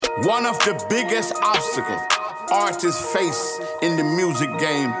One of the biggest obstacles artists face in the music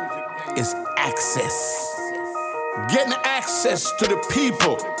game is access. Getting access to the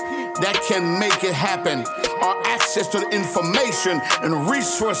people that can make it happen, or access to the information and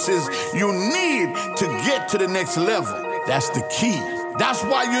resources you need to get to the next level. That's the key. That's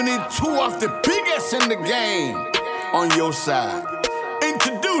why you need two of the biggest in the game on your side.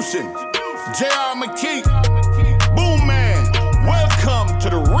 Introducing J.R. McKee, Boom Man. Welcome to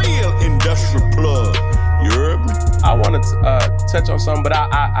the real Industrial Plug. You heard me? I want to touch on something, but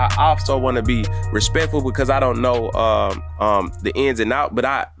I also want to be respectful because I don't know the ins and outs.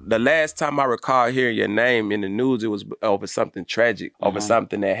 But the last time I recall hearing your name in the news, it was over something tragic, over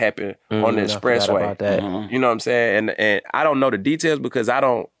something that happened on the expressway. You know what I'm saying? And I don't know the details because I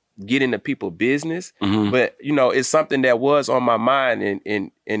don't get into people's business. But you know, it's something that was on my mind,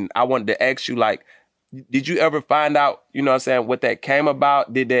 and I wanted to ask you, like, did you ever find out, you know what I'm saying, what that came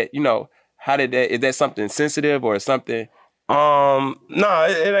about? Did that, you know, how did that, is that something sensitive or something? No,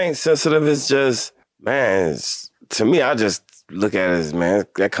 it ain't sensitive. It's just, man, to me, I just look at it as, man,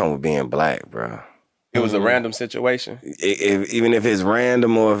 that come with being black, bro. It was a random situation? Even if it's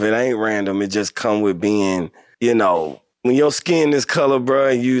random or if it ain't random, it just come with being, you know, when your skin is color,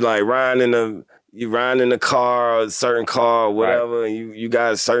 bro, and you like riding in the car, a certain car or whatever, and you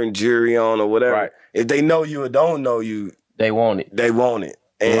got a certain jewelry on or whatever. Right. If they know you or don't know you, they want it. They want it.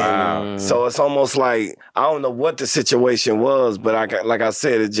 And so it's almost like, I don't know what the situation was, but like I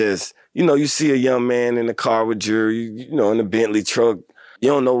said, it just, you know, you see a young man in the car with jewelry, you know, in a Bentley truck. You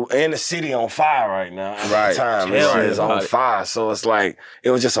don't know, and the city on fire right now. At the time, it's on fire. So it's like,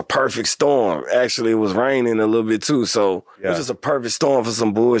 it was just a perfect storm. Actually, it was raining a little bit too, so it was just a perfect storm for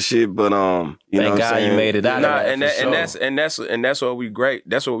some bullshit. But you know, thank God you made it out. And that's what we great.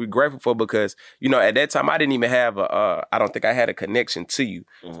 That's what we're grateful for, because you know, at that time I didn't even have I don't think I had a connection to you,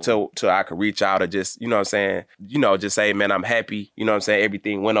 till I could reach out or just, you know what I'm saying, you know, just say, man, I'm happy. You know what I'm saying,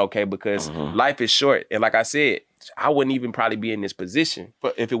 everything went okay, because life is short, and like I said, I wouldn't even probably be in this position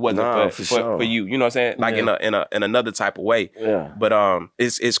if it wasn't for you. You know what I'm saying? Like in another type of way. Yeah. But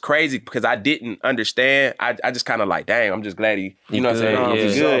it's crazy because I didn't understand. I just kind of like, dang, I'm just glad he, you know what I'm saying?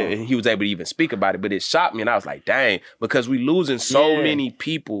 He's good. And he was able to even speak about it. But it shocked me, and I was like, dang, because we losing so many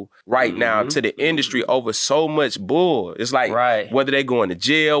people right now to the industry over so much bull. It's like whether they going to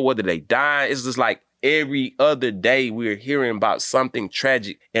jail, whether they die, it's just like every other day we're hearing about something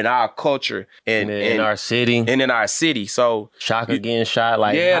tragic in our culture and in our city. And in our city. So Shaka getting shot,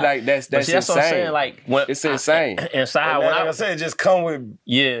 like like that's insane. That's what I'm saying. Like it's insane. And Cyhi, like I said, just come with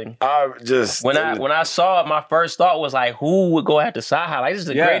when I saw it, my first thought was like, who would go after Cyhi? Like, this is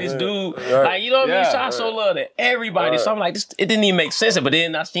the greatest dude. Like, you know what I mean? Shaka so love to everybody. So I'm like, this, it didn't even make sense. But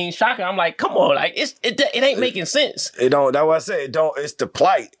then I seen Shaka, I'm like, come on, like it ain't making sense. It don't. That's what I say. It don't. It's the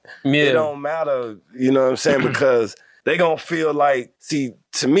plight. It don't matter. You know what I'm saying? Because they gonna feel like, see,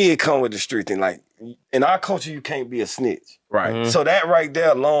 to me, it come with the street thing. Like, in our culture, you can't be a snitch. Right. So that right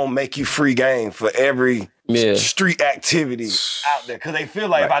there alone make you free game for every street activity out there. Because they feel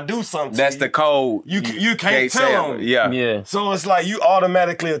like if I do something, that's the code. You can't tell them. Yeah. So it's like you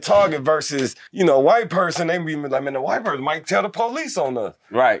automatically a target versus, you know, a white person, they be like, man, the white person might tell the police on us.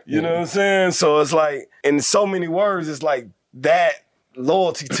 Right. You know what I'm saying? So it's like, in so many words, it's like that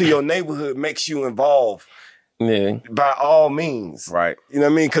loyalty to your neighborhood makes you involved by all means. Right. You know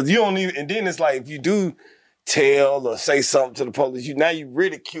what I mean? Because you don't even, and then it's like, if you do tell or say something to the police, you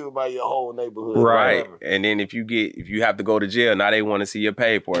ridiculed by your whole neighborhood. Right. And then if you have to go to jail, now they want to see your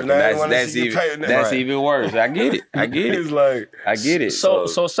paperwork. That's even worse. I get it. It's like, I get it. So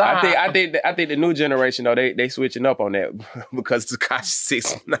I think the new generation though, they switching up on that because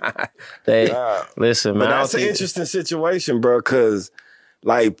Tekashi 6ix9ine. Listen, man. But that's an interesting situation, bro, because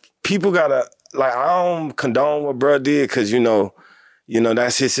like people gotta, like, I don't condone what bro did, because you know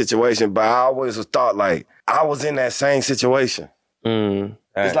that's his situation, but I always was thought like I was in that same situation.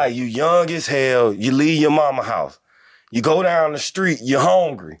 It's like you young as hell, you leave your mama house, you go down the street, you're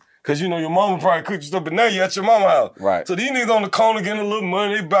hungry. Cause you know your mama probably cooked you stuff, but now you at your mama house. Right. So these niggas on the corner getting a little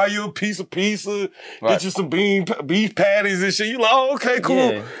money, they buy you a piece of pizza, get you some beef patties and shit. You like, oh, okay, cool.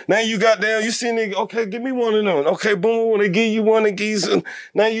 Yeah. Now you got down, you see nigga, okay, give me one of them. Okay, boom, when they give you one, they give you some.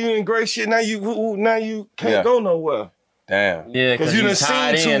 Now you in great shit. Now you can't go nowhere. Damn. Yeah, because you done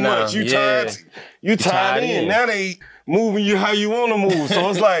seen too much. You tired in. Now they moving you how you want to move. So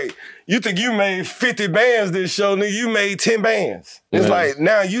it's like, you think you made 50 bands this show, nigga, you made 10 bands. It's like,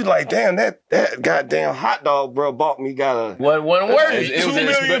 now you like, damn, that goddamn hot dog, bro, bought me, got a... What one word? It was an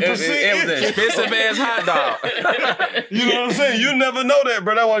expensive ass hot dog. You know what I'm saying? You never know that,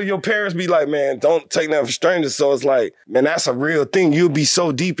 bro. That's why your parents be like, man, don't take nothing for strangers. So it's like, man, that's a real thing. You'll be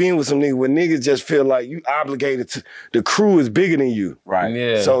so deep in with some niggas when niggas just feel like you obligated to, the crew is bigger than you. Right.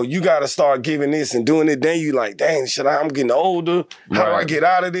 Yeah. So you got to start giving this and doing it. Then you like, dang, I'm getting older. How do I get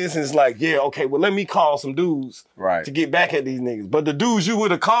out of this? And it's like, yeah, okay, well, let me call some dudes to get back at these niggas. But the dudes you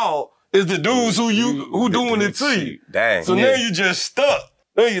would have called is the dudes who doing it to you. Dang. So now you just stuck.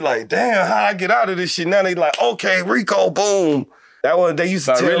 Then you like, damn, how I get out of this shit? Now they like, okay, Rico, boom. That one they used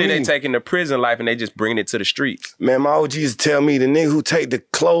to tell really me. They taking the prison life and they just bringing it to the streets. Man, my OG used to tell me the nigga who take the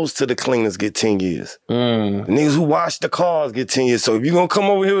clothes to the cleaners get 10 years. The niggas who wash the cars get 10 years. So if you gonna come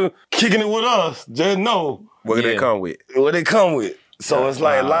over here kicking it with us, just know. What do they come with? What they come with. So it's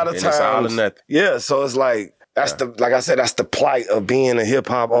like a lot of times. It's all or nothing. Yeah, so it's like, that's like I said, that's the plight of being a hip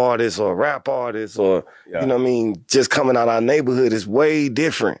hop artist or a rap artist or, you know what I mean, just coming out of our neighborhood is way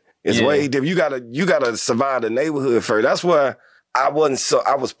different. It's way different. You gotta survive the neighborhood first. That's why I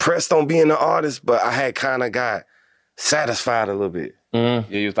was pressed on being an artist, but I had kind of got satisfied a little bit. Yeah,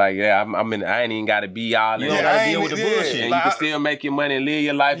 you was like, I ain't even gotta be all in. You don't gotta deal with the bullshit. And you can still make your money and live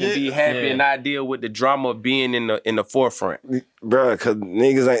your life and be happy and not deal with the drama of being in the forefront. Bruh, cause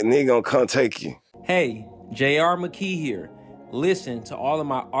nigga gonna come take you. Hey, J.R. McKee here. Listen to all of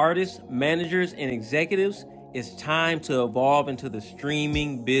my artists, managers, and executives. It's time to evolve into the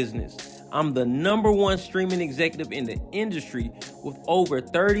streaming business. I'm the #1 streaming executive in the industry with over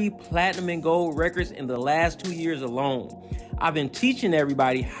 30 platinum and gold records in the last 2 years alone. I've been teaching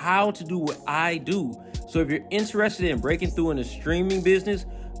everybody how to do what I do. So if you're interested in breaking through in the streaming business,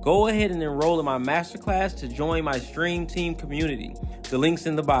 go ahead and enroll in my masterclass to join my Stream Team community. The link's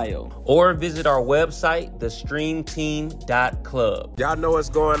in the bio. Or visit our website, thestreamteam.club. Y'all know what's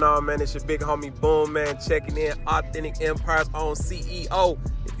going on, man. It's your big homie Boom, man, checking in. Authentic Empire's own CEO.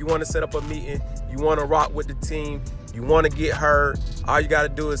 If you want to set up a meeting, you want to rock with the team, you want to get heard, all you got to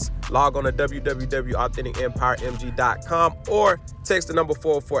do is log on to www.AuthenticEmpireMG.com or text the number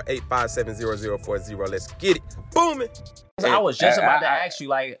 404-857-0040. Let's get it. Booming. I was just about to ask you,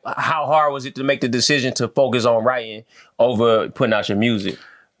 like, how hard was it to make the decision to focus on writing over putting out your music?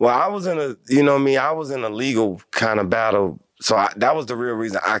 Well, I was in a legal kind of battle. So that was the real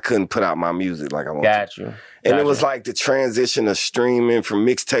reason I couldn't put out my music like I wanted. Got you. And it was like the transition of streaming from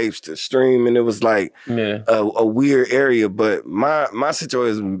mixtapes to streaming. It was like a weird area. But my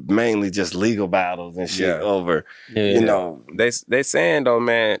situation is mainly just legal battles and shit over, you know. They saying though,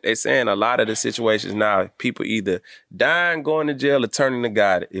 man, they saying a lot of the situations now, people either dying, going to jail, or turning to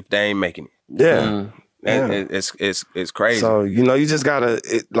God if they ain't making it. Yeah. It's crazy. So, you know, you just gotta,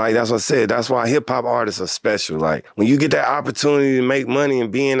 like that's what I said, that's why hip hop artists are special. Like, when you get that opportunity to make money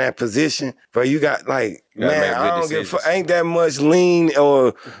and be in that position, bro, you got like, man, I don't give a fuck, ain't that much lean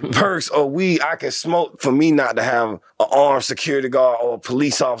or perks or weed I can smoke for me not to have an armed security guard or a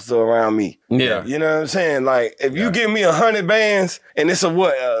police officer around me. Yeah. You know what I'm saying? Like, if you give me 100 bands and it's a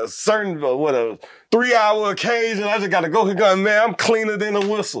 3-hour occasion, I just gotta go here going, man, I'm cleaner than a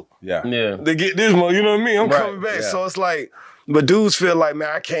whistle. Yeah. To get this money, you know what I mean? I'm coming back. Yeah. So it's like, but dudes feel like, man,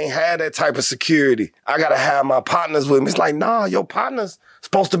 I can't have that type of security. I gotta have my partners with me. It's like, nah, your partner's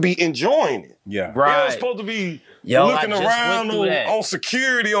supposed to be enjoying it. Yeah. Right. They're supposed to be looking around on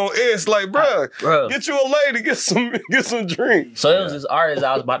security on edge. Like, bruh, get you a lady, get some drinks. So it was this artist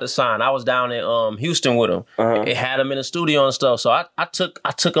I was about to sign. I was down in Houston with him. It had him in the studio and stuff. So I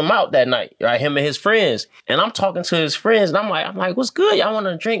took him out that night, right? Him and his friends. And I'm talking to his friends, and I'm like, what's good? Y'all want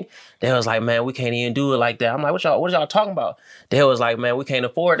to drink? They was like, man, we can't even do it like that. I'm like, what y'all talking about? They was like, man, we can't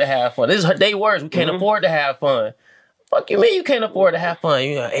afford to have fun. This is their words. We can't afford to have fun. Fuck you mean you can't afford to have fun?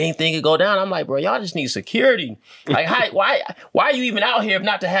 You know, anything could go down. I'm like, bro, y'all just need security. Like, why are you even out here if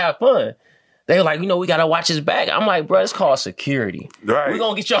not to have fun? They were like, you know, we gotta watch his back. I'm like, bro, it's called security. Right. We're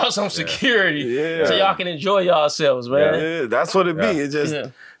gonna get y'all some security so y'all can enjoy yourselves, man. Yeah, that's what it be. It just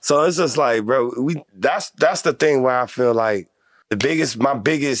so it's just like, bro, that's the thing where I feel like my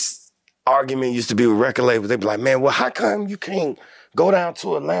biggest argument used to be with record labels. They'd be like, man, well, how come you can't go down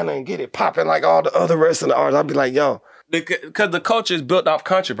to Atlanta and get it popping like all the other rest of the artists? I'd be like, yo. Because the culture is built off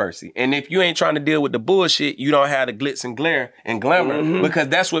controversy. And if you ain't trying to deal with the bullshit, you don't have the glitz and glare and glamour because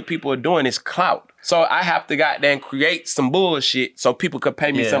that's what people are doing is clout. So I have to goddamn create some bullshit so people could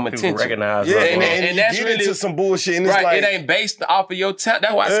pay me some attention. Recognize and that's get really into some bullshit. And right. It's like, it ain't based off of your talent.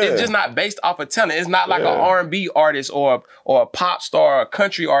 That's why it's just not based off of talent. It's not like an R&B artist or a pop star or a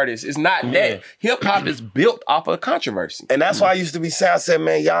country artist. It's not that. Hip hop is built off of controversy. And that's why I used to be saying, I said,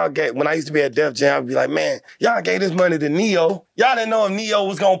 man, y'all gave, when I used to be at Def Jam, I'd be like, man, y'all gave this money to Neo. Y'all didn't know if Neo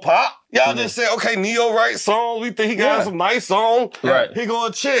was gonna pop. Y'all just said, okay, Neo writes songs. We think he got some nice songs. Right. He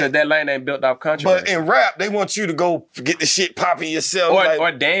gonna check. Because that lane ain't built off controversy. But in rap, they want you to go get the shit popping yourself.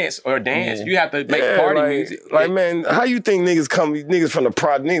 Or dance. You have to make party music. Like, man, how you think niggas from the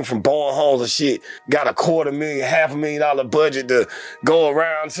project, niggas from Born Homes and shit, got $250,000, $500,000 budget to go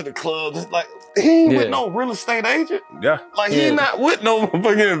around to the clubs? It's like, he ain't with no real estate agent. Yeah. Like, he not with no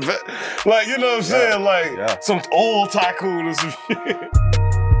fucking, like, you know what I'm saying? Like, some old tycoon or some shit.